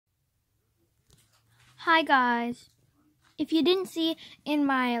Hi guys, if you didn't see in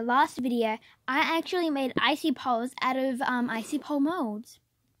my last video, I actually made icy poles out of icy pole molds.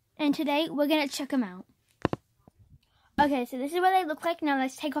 And today we're going to check them out. Okay, so this is what they look like. Now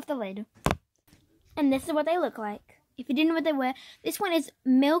let's take off the lid. And this is what they look like. If you didn't know what they were, this one is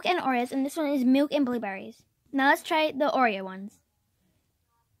milk and Oreos and this one is milk and blueberries. Now let's try the Oreo ones.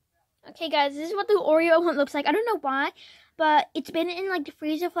 Okay guys, this is what the Oreo one looks like. I don't know why, but it's been in like the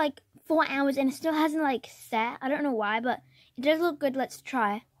freezer for like 4 hours and it still hasn't like set. I don't know why, but it does look good. Let's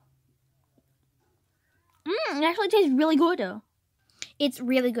try. It actually tastes really good. It's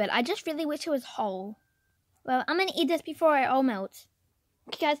really good. I just really wish it was whole. Well, I'm gonna eat this before it all melts.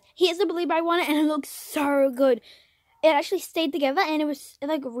 Okay guys, here's the blueberry one and it looks so good. It actually stayed together and it was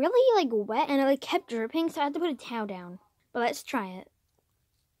like really like wet and it like kept dripping, so I had to put a towel down. But let's try it.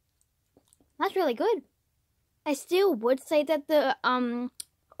 That's really good. I still would say that the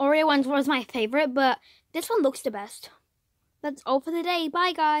Oreo ones was my favorite, but this one looks the best. That's all for the day.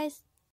 Bye, guys.